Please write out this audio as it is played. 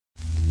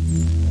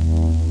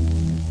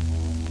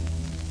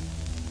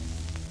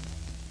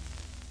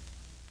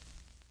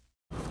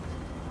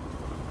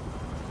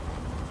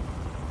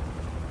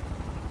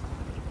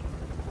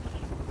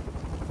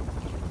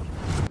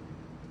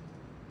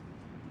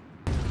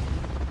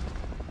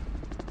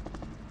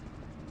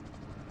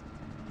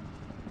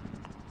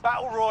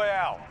Battle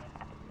Royale.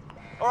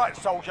 Alright,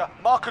 soldier,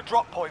 mark a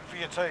drop point for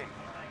your team.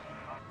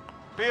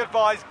 Be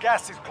advised,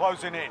 gas is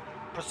closing in.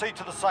 Proceed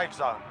to the safe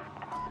zone.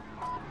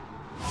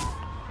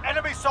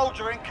 Enemy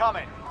soldier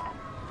incoming.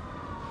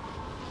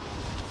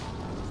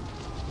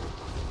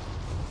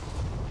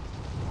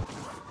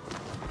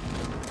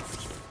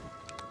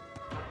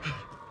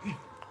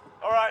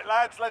 Alright,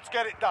 lads, let's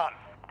get it done.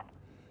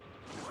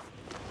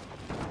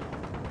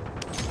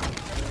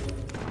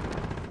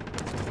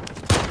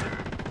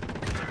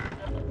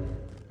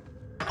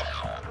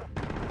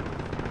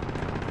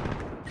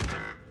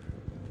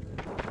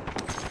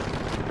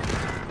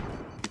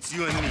 It's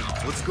you and me.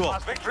 Let's go.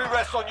 Victory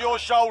rests on your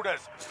shoulders.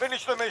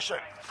 Finish the mission.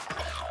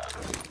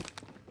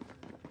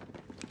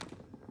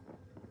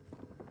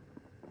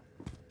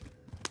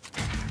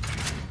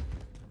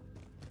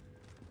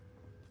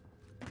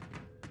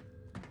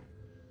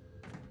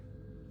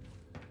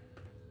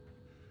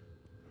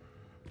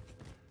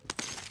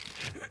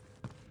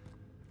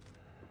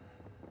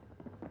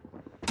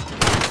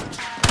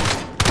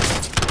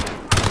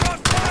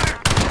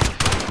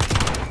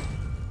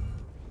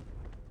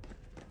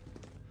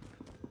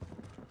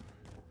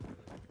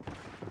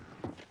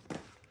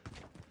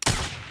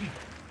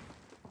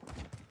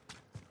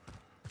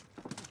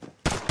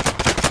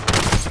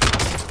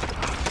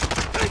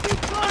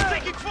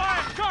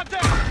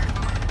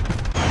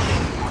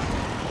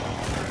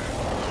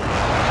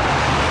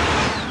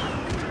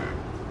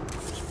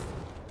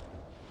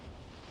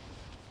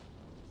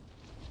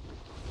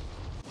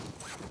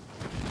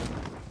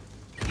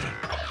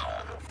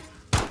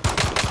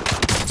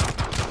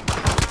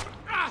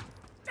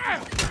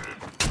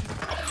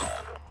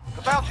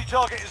 The bounty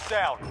target is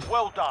down.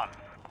 Well done.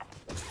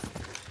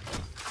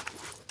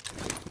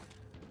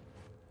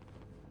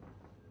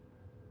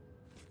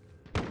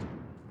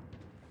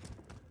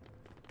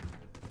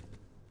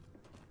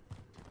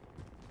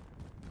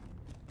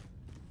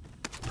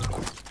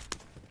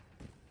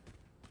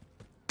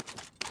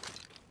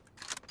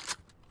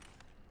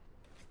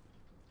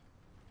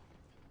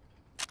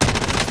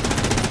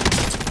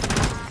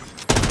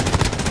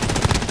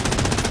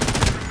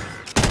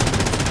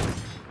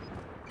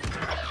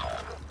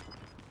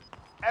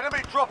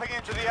 Enemy dropping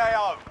into the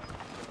AO.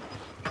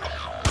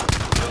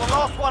 You're the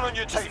last one on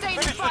your team.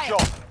 Finish the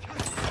job.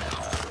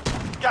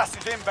 Gas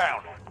is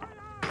inbound.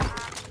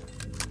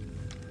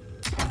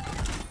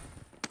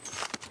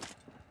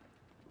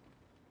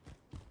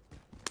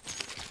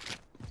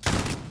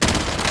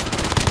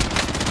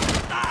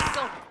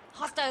 So,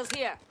 hostiles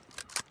here.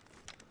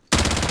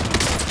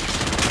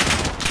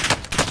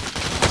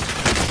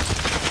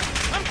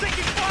 I'm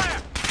taking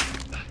fire!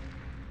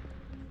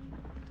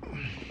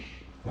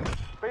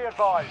 Be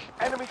advised,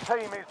 enemy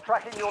team is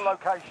tracking your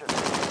location.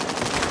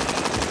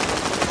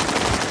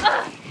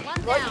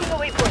 One Right to the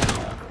waypoint.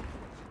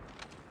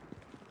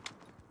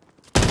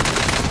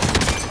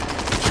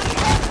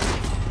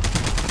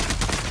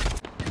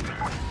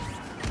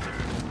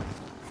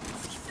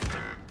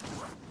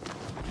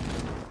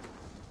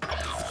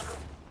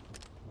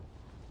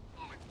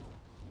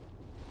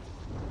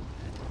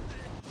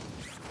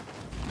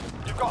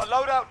 You've got a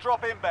loadout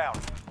drop inbound.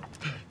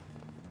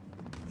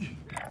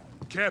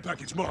 Care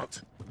package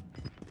marked.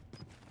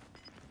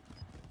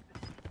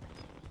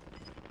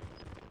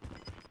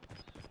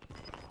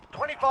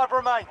 25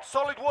 remain.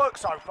 Solid work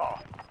so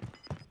far.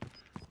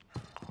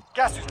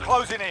 Gas is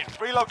closing in.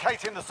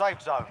 Relocating the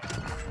safe zone.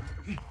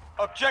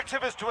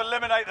 Objective is to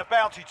eliminate the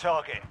bounty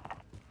target.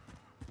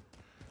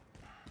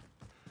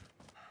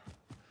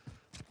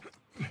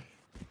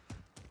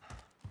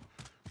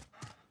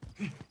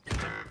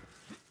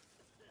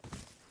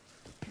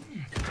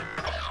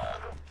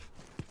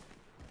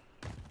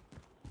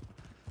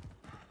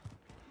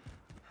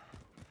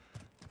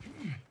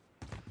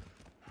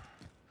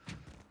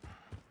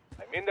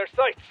 I'm in their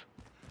sights.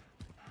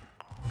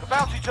 The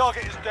bounty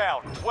target is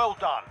down. Well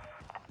done.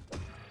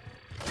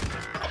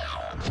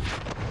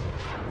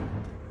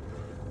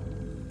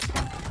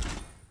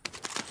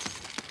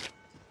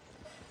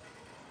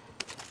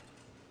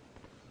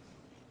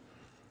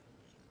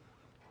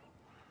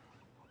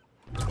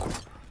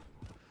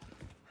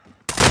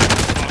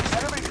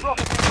 Enemy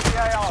dropping into the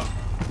AO.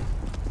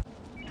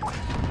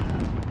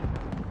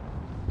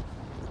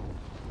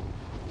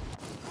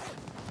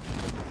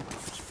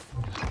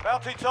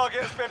 Bounty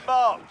target has been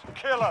marked.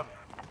 Kill him.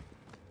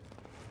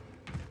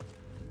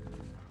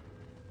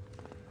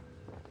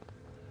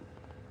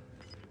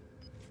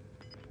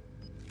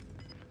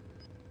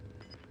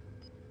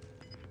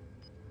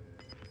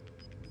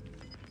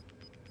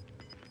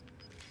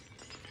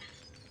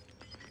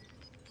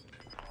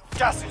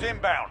 Gas is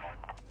inbound.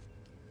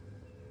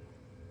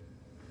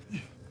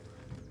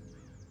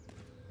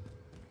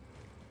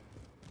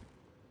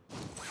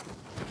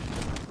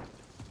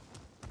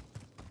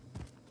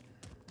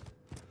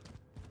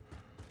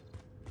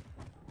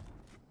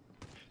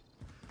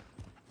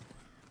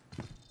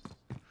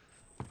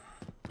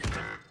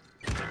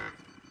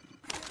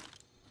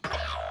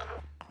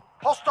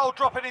 Hostile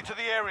dropping into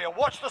the area.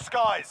 Watch the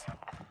skies.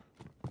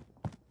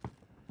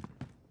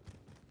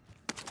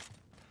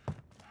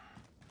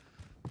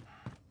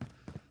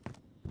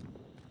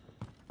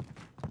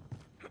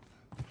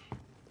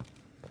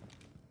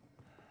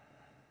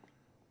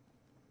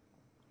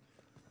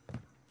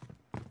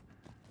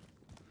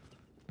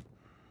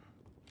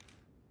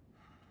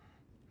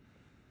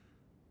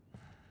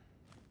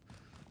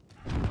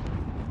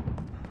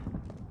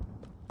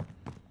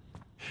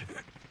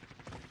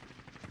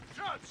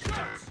 Shots!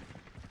 Shots!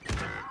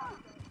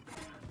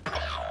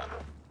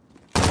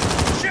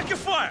 Check your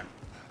fire!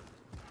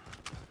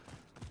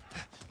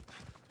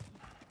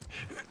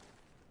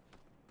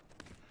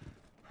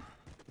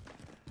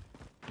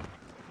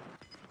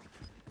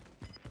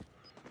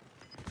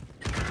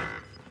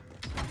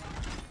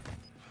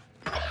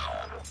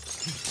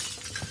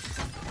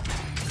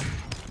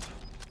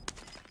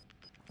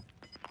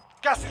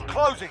 Gas is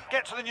closing.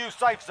 Get to the new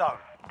safe zone.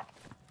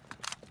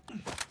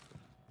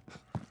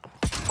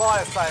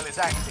 Fire sale is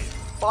active.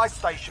 Buy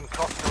station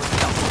costs are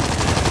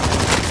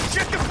adjusted.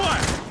 Check your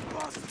fire!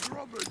 Bastards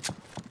robbing!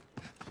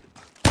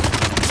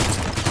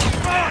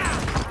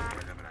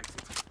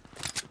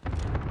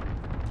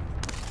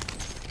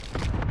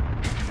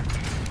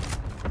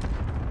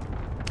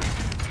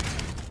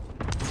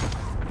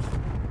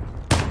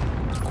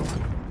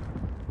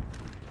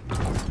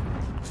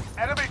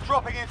 Enemy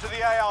dropping into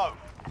the AO.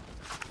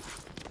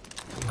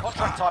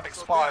 Contract time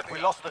expired. We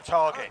lost the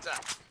target.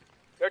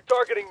 They're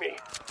targeting me.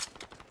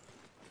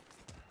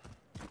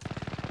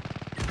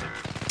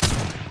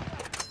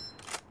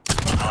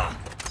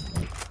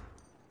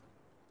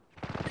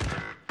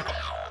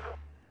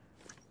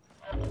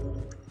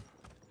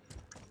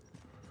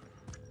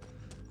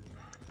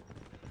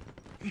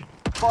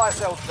 Fire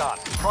sale's done.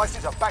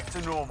 Prices are back to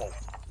normal.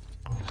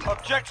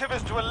 Objective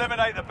is to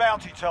eliminate the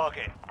bounty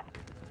target.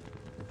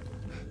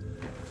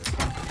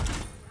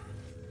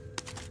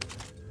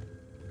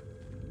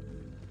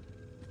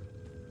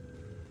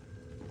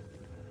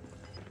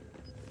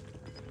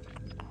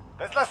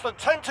 There's less than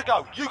 10 to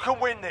go. You can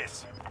win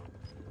this.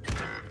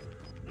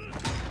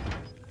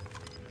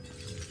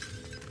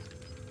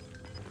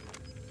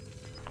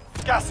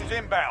 Gas is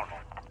inbound.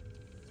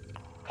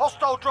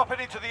 Hostile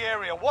dropping into the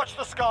area. Watch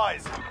the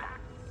skies.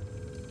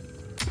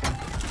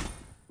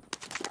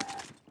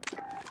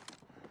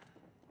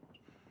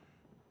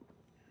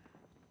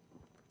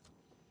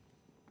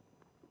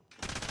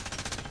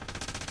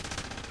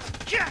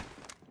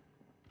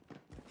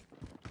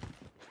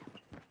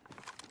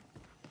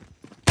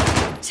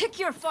 Check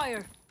your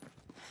fire.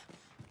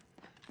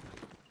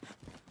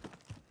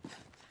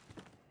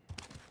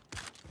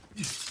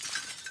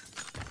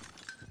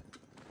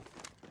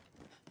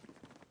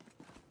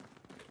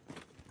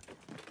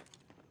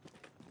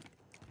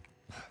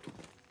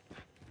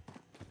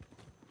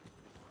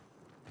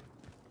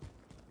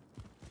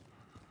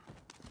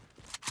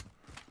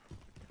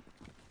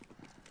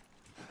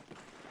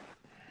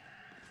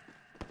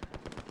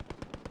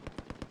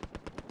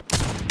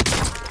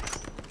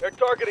 They're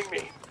targeting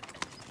me.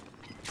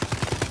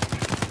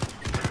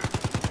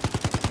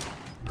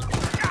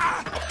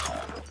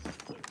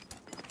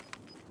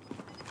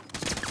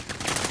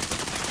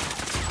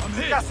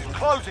 Gas is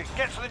closing.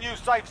 Get to the new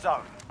safe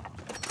zone.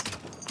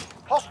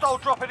 Hostile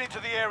dropping into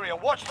the area.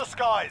 Watch the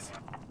skies.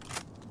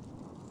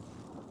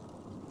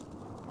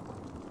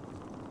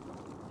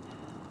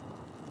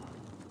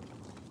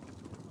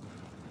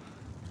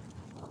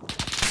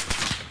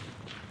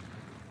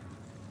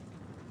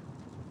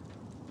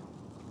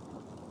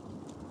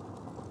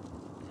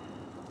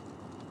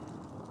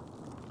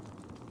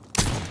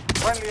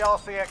 Friendly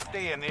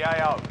RCXD in the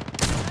AO.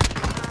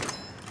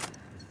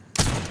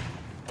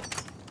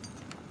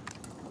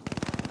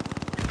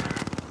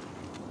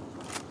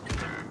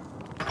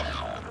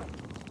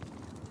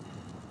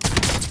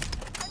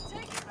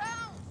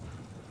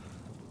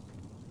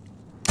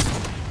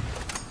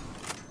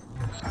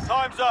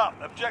 Time's up.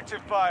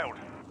 Objective failed.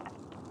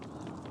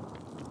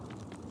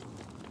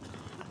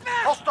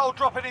 Hostile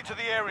dropping into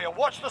the area.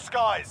 Watch the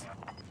skies.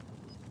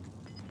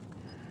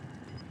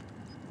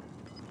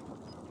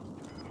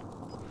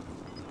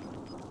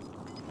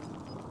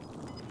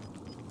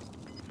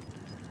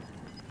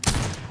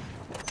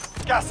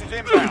 Gas is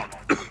inbound.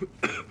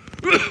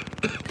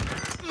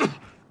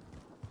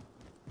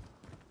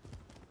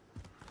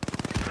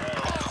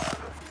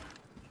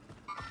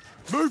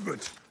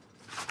 Movement!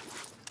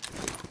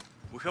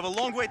 We have a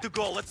long way to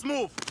go. Let's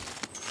move.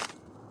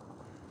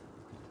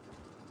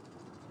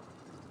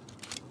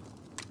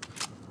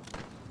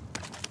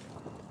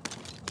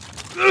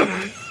 I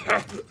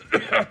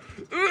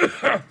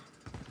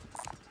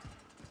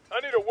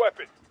need a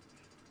weapon.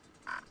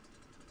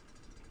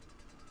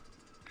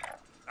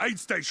 Aid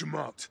station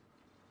marked.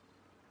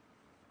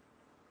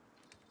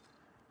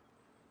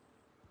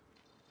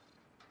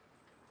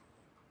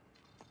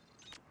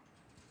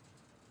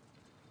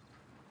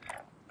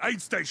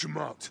 Aid station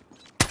marked.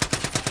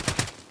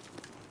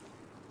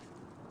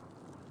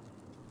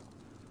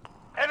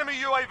 Enemy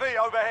UAV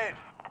overhead.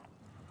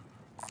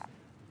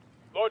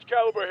 Large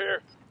caliber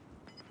here.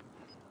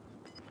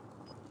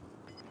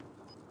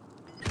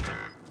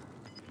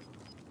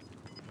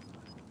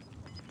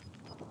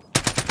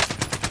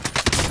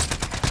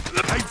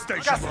 Aid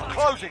station Gas is marked.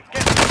 closing.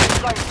 Get to the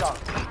safe zone.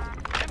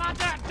 I'm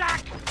under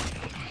attack!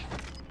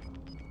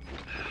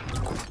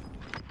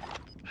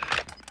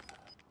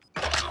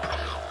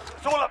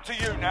 It's all up to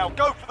you now.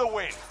 Go for the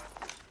win.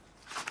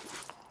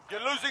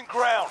 You're losing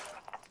ground.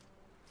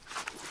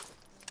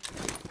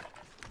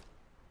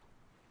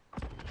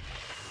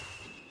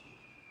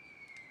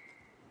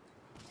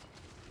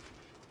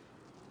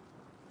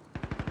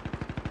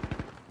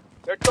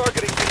 They're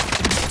targeting me.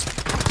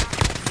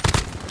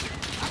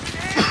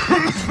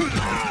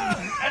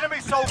 Enemy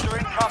soldier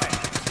incoming.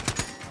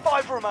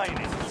 5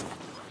 remaining.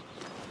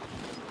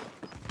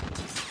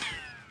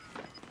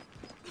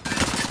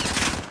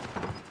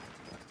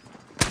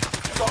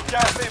 Got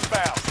gas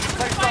inbound.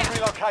 Safe zone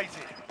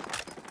relocated.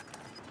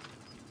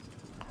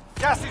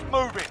 Gas is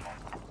moving.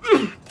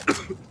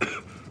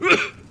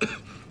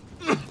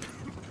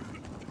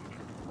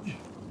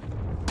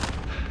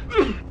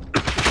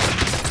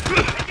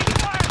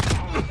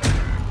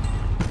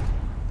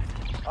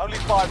 Only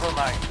 5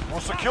 remain. We'll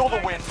secure the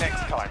win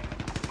next time.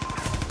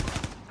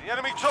 The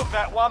enemy took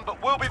that one,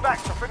 but we'll be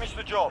back to finish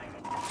the job.